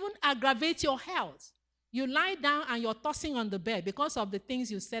 can even aggravate your health. You lie down and you're tossing on the bed because of the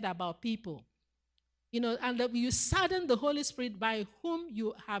things you said about people. And you sadden the Holy Spirit by whom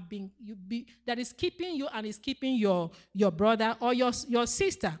you have been, that is keeping you and is keeping your brother or your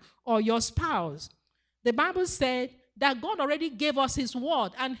sister or your spouse. The Bible said that God already gave us his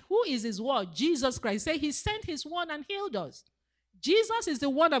word. And who is his word? Jesus Christ. He said he sent his word and healed us. Jesus is the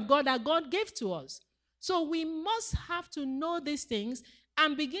word of God that God gave to us. So we must have to know these things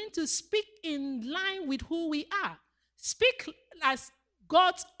and begin to speak in line with who we are. Speak as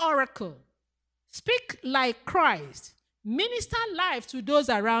God's oracle. Speak like Christ. Minister life to those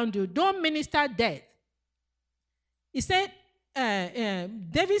around you. Don't minister death. He said,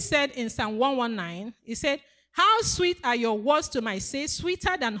 David said in Psalm 119, he said, how sweet are your words to my taste,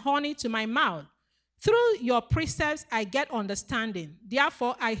 sweeter than honey to my mouth. Through your precepts I get understanding.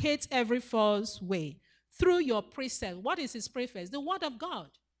 Therefore I hate every false way. Through your precepts. What is his precepts? The word of God.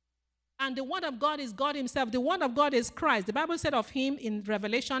 And the word of God is God himself. The word of God is Christ. The Bible said of him in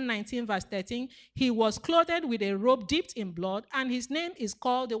Revelation 19 verse 13, he was clothed with a robe dipped in blood, and his name is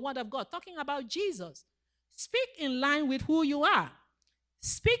called the word of God. Talking about Jesus. Speak in line with who you are.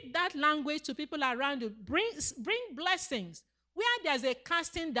 Speak that language to people around you. Bring blessings. Where there's a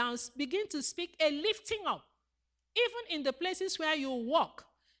casting down, begin to speak a lifting up. Even in the places where you walk.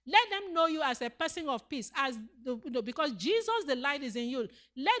 Let them know you as a person of peace, because Jesus, the light, is in you.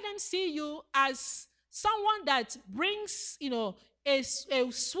 Let them see you as someone that brings,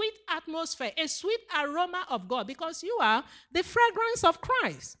 a sweet atmosphere, a sweet aroma of God, because you are the fragrance of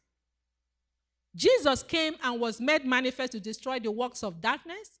Christ. Jesus came and was made manifest to destroy the works of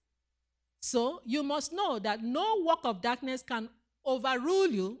darkness. So you must know that no work of darkness can overrule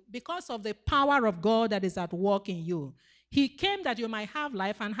you because of the power of God that is at work in you. He came that you might have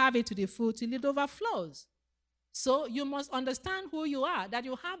life and have it to the full till it overflows. So you must understand who you are, that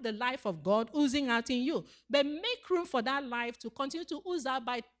you have the life of God oozing out in you. But make room for that life to continue to ooze out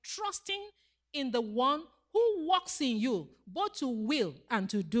by trusting in the one who works in you, both to will and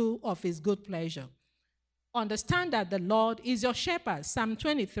to do of his good pleasure. Understand that the Lord is your shepherd. Psalm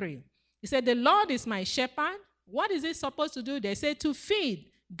 23. He said, the Lord is my shepherd. What is he supposed to do? They say to feed,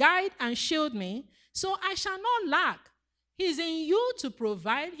 guide, and shield me, so I shall not lack. He's in you to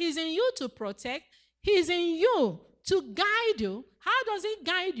provide. He's in you to protect. He's in you to guide you. How does he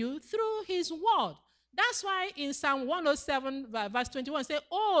guide you? Through his word. That's why in Psalm 107, verse 21, say,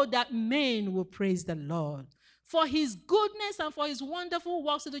 oh, that men will praise the Lord for his goodness and for his wonderful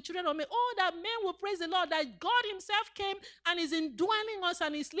works to the children of men. Oh, that men will praise the Lord, that God himself came and is indwelling us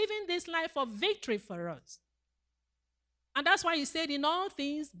and is living this life of victory for us. And that's why he said, in all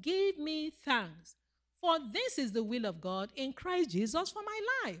things, give me thanks. For this is the will of God in Christ Jesus for my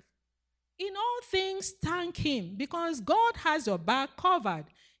life. In all things, thank him, because God has your back covered.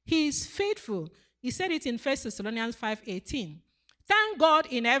 He is faithful. He said it in 1 Thessalonians 5:18. Thank God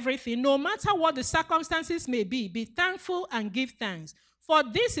in everything, no matter what the circumstances may be. Be thankful and give thanks. For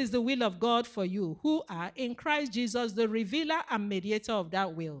this is the will of God for you, who are in Christ Jesus, the revealer and mediator of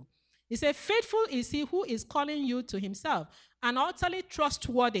that will. He said, faithful is he who is calling you to himself, and utterly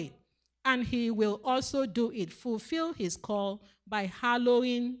trustworthy. And he will also do it, fulfill his call by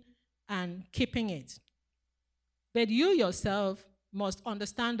hallowing and keeping it. But you yourself must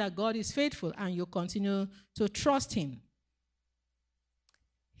understand that God is faithful and you continue to trust him.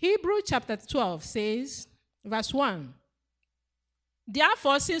 Hebrews chapter 12 says, verse 1,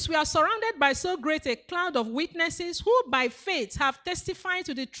 therefore, since we are surrounded by so great a cloud of witnesses who by faith have testified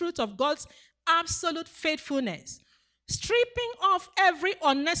to the truth of God's absolute faithfulness, stripping off every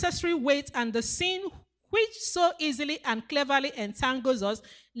unnecessary weight and the sin which so easily and cleverly entangles us,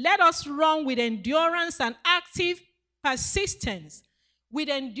 let us run with endurance and active persistence. With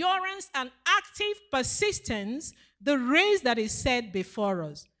endurance and active persistence, the race that is set before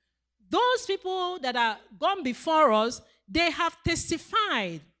us. Those people that are gone before us, they have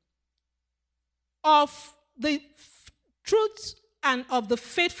testified of the truth and of the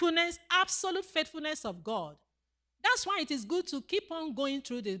faithfulness, absolute faithfulness of God. That's why it is good to keep on going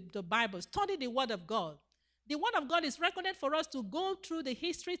through the Bible, study the Word of God. The Word of God is recorded for us to go through the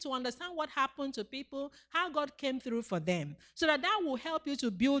history to understand what happened to people, how God came through for them, so that will help you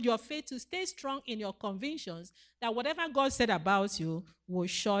to build your faith, to stay strong in your convictions that whatever God said about you will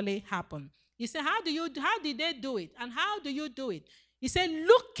surely happen. He said, how did they do it? And how do you do it? He said,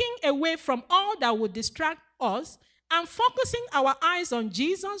 looking away from all that would distract us and focusing our eyes on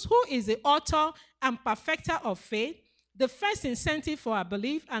Jesus, who is the author and perfecter of faith, the first incentive for our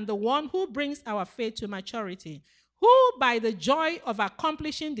belief, and the one who brings our faith to maturity, who by the joy of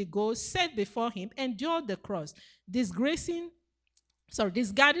accomplishing the goal set before him endured the cross, disregarding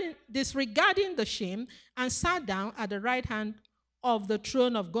the shame, and sat down at the right hand of the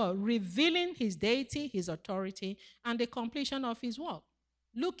throne of God, revealing his deity, his authority, and the completion of his work.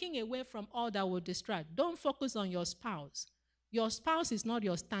 Looking away from all that will distract. Don't focus on your spouse. Your spouse is not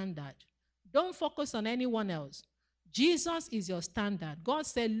your standard. Don't focus on anyone else. Jesus is your standard. God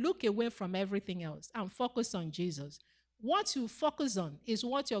said, look away from everything else and focus on Jesus. What you focus on is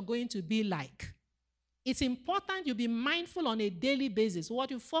what you're going to be like. It's important you be mindful on a daily basis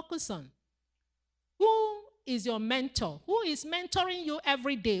what you focus on. Who is your mentor? Who is mentoring you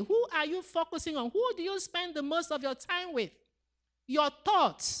every day? Who are you focusing on? Who do you spend the most of your time with? Your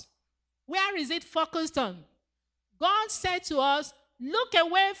thoughts, where is it focused on? God said to us, look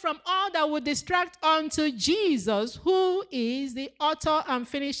away from all that would distract unto Jesus, who is the author and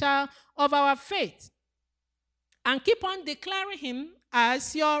finisher of our faith. And keep on declaring him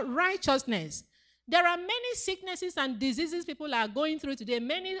as your righteousness. There are many sicknesses and diseases people are going through today,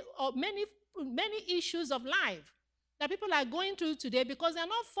 many issues of life that people are going through today because they're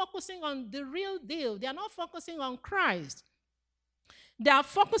not focusing on the real deal. They're not focusing on Christ. They are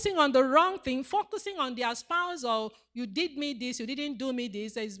focusing on the wrong thing, focusing on their spouse, or you did me this, you didn't do me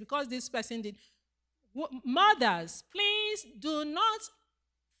this, it's because this person did. Mothers, please do not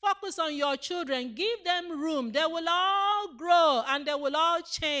focus on your children. Give them room. They will all grow and they will all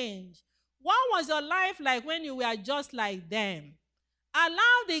change. What was your life like when you were just like them?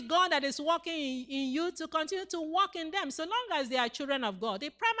 Allow the God that is working in you to continue to work in them, so long as they are children of God. The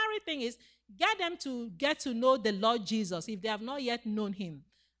primary thing is get them to get to know the Lord Jesus if they have not yet known him.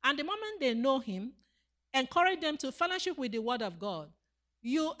 And the moment they know him, encourage them to fellowship with the Word of God.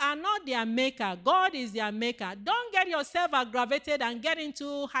 You are not their maker. God is their maker. Don't get yourself aggravated and get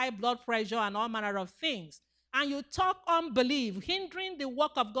into high blood pressure and all manner of things. And you talk unbelief, hindering the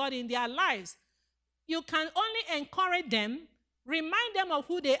work of God in their lives. You can only encourage them, remind them of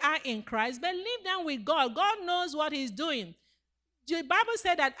who they are in Christ, but leave them with God. God knows what he's doing. The Bible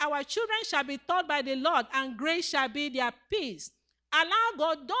said that our children shall be taught by the Lord, and grace shall be their peace. Allow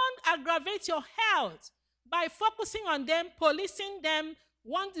God. Don't aggravate your health by focusing on them, policing them,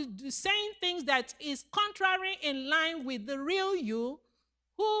 saying things that is contrary in line with the real you.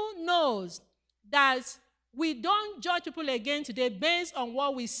 Who knows that we don't judge people again today based on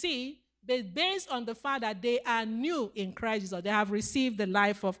what we see, but based on the fact that they are new in Christ, or they have received the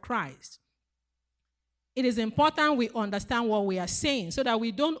life of Christ. It is important we understand what we are saying so that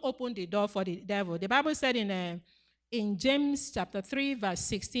we don't open the door for the devil. The Bible said in James chapter 3, verse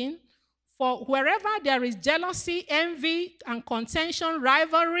 16, for wherever there is jealousy, envy, and contention,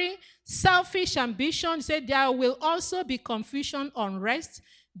 rivalry, selfish ambition, it said there will also be confusion, unrest,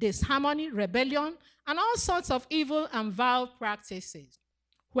 disharmony, rebellion, and all sorts of evil and vile practices.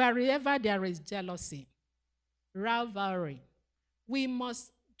 Wherever there is jealousy, rivalry, we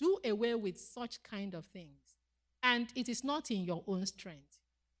must do away with such kind of things. And it is not in your own strength.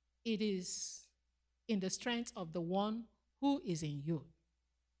 It is in the strength of the one who is in you.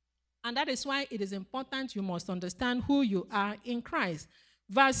 And that is why it is important you must understand who you are in Christ.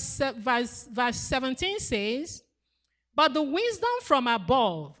 Verse 17 says, but the wisdom from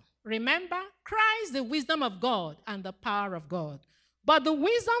above, remember, Christ, the wisdom of God and the power of God. But the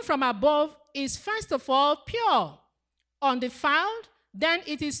wisdom from above is first of all pure, undefiled, then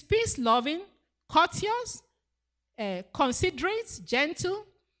it is peace-loving, courteous, considerate, gentle.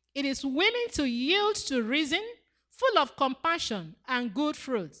 It is willing to yield to reason, full of compassion and good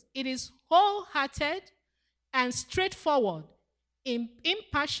fruits. It is wholehearted and straightforward,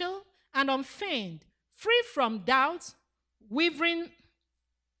 impartial and unfeigned, free from doubt, wavering,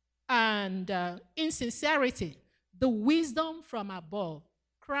 and insincerity. The wisdom from above.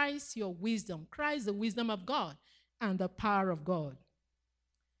 Christ, your wisdom. Christ, the wisdom of God and the power of God.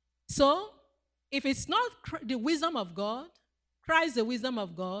 So, if it's not the wisdom of God, Christ, the wisdom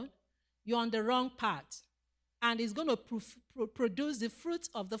of God, you're on the wrong path. And it's going to produce the fruit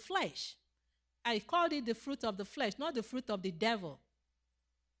of the flesh. I called it the fruit of the flesh, not the fruit of the devil.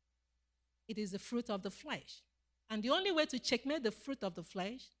 It is the fruit of the flesh. And the only way to checkmate the fruit of the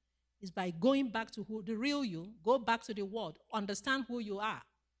flesh is by going back to the real you, go back to the word, understand who you are.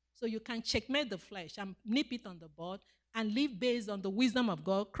 So you can checkmate the flesh and nip it on the bud and live based on the wisdom of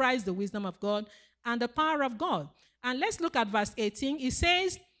God, Christ, the wisdom of God, and the power of God. And let's look at verse 18. It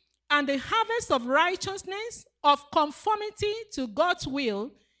says, and the harvest of righteousness, of conformity to God's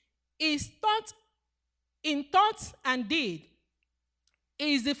will, is taught in thought and deed. It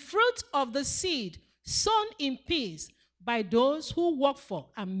is the fruit of the seed sown in peace by those who work for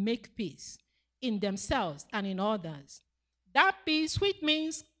and make peace in themselves and in others. That peace, which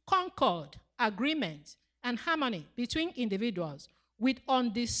means concord, agreement, and harmony between individuals with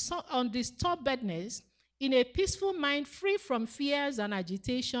undisturbedness in a peaceful mind free from fears and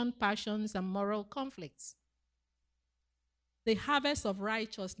agitation, passions, and moral conflicts. The harvest of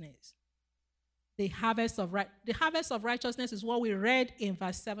righteousness. The harvest of righteousness is what we read in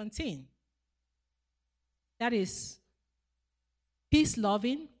verse 17. That is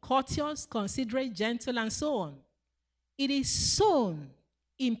peace-loving, courteous, considerate, gentle, and so on. It is sown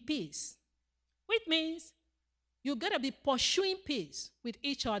in peace, which means you got to be pursuing peace with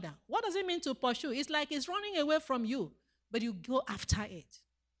each other. What does it mean to pursue? It's like it's running away from you, but you go after it.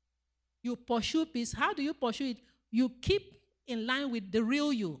 You pursue peace. How do you pursue it? You keep in line with the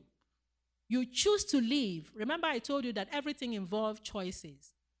real you. You choose to live. Remember I told you that everything involves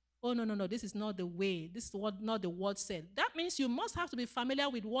choices. Oh, no, this is not the way. This is what not the word said. That means you must have to be familiar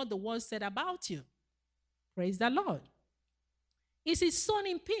with what the word said about you. Praise the Lord. It is sown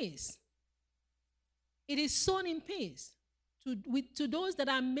in peace. It is sown in peace to those that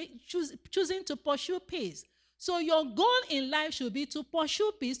are choosing to pursue peace. So your goal in life should be to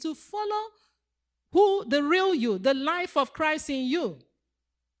pursue peace, to follow the real you, the life of Christ in you.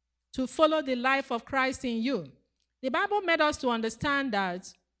 To follow the life of Christ in you. The Bible made us to understand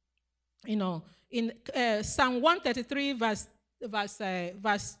that, in Psalm 133, verse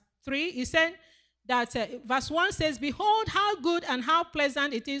 3, it said that verse 1 says, behold, how good and how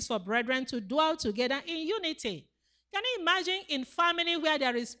pleasant it is for brethren to dwell together in unity. Can you imagine in family where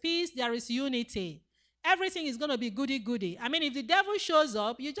there is peace, there is unity? Everything is going to be goody-goody. I mean, if the devil shows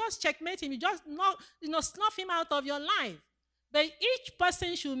up, you just checkmate him. You just snuff him out of your life. But each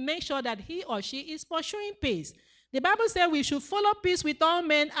person should make sure that he or she is pursuing peace. The Bible says we should follow peace with all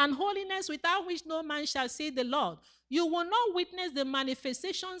men and holiness without which no man shall see the Lord. You will not witness the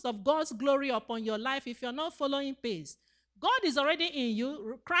manifestations of God's glory upon your life if you're not following peace. God is already in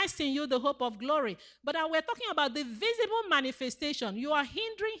you, Christ in you, the hope of glory. But we're talking about the visible manifestation. You are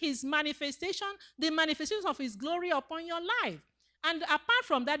hindering his manifestation, the manifestations of his glory upon your life. And apart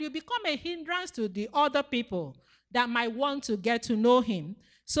from that, you become a hindrance to the other people that might want to get to know him.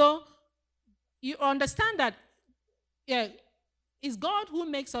 So you understand that it's God who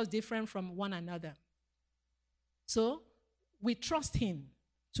makes us different from one another. So we trust him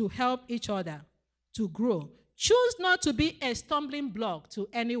to help each other to grow. Choose not to be a stumbling block to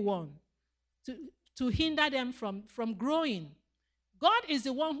anyone, to hinder them from growing. God is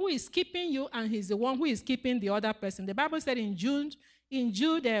the one who is keeping you, and he's the one who is keeping the other person. The Bible said in Jude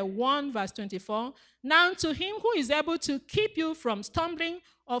 1, verse 24, now to him who is able to keep you from stumbling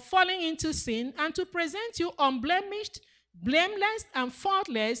or falling into sin, and to present you unblemished, blameless, and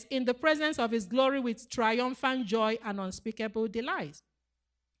faultless in the presence of his glory with triumphant joy and unspeakable delight.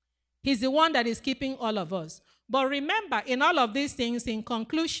 He's the one that is keeping all of us. But remember, in all of these things, in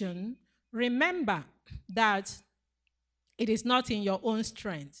conclusion, remember that it is not in your own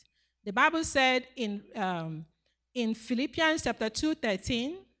strength. The Bible said in Philippians chapter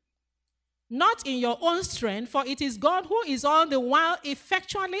 2:13, not in your own strength, for it is God who is all the while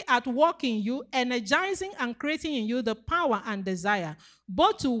effectually at work in you, energizing and creating in you the power and desire,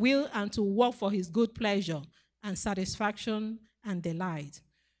 both to will and to work for his good pleasure and satisfaction and delight.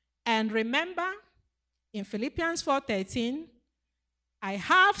 And remember, in Philippians 4:13, I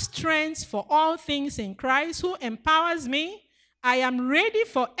have strength for all things in Christ who empowers me. I am ready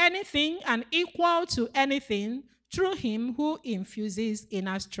for anything and equal to anything through him who infuses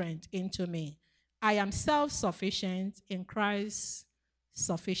inner strength into me. I am self-sufficient in Christ's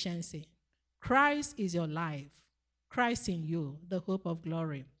sufficiency. Christ is your life. Christ in you, the hope of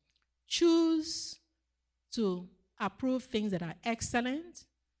glory. Choose to approve things that are excellent.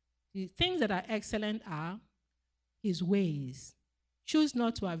 The things that are excellent are his ways. Choose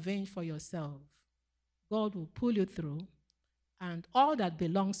not to avenge for yourself. God will pull you through, and all that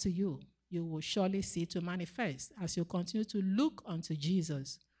belongs to you, you will surely see to manifest as you continue to look unto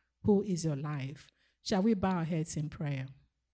Jesus, who is your life. Shall we bow our heads in prayer?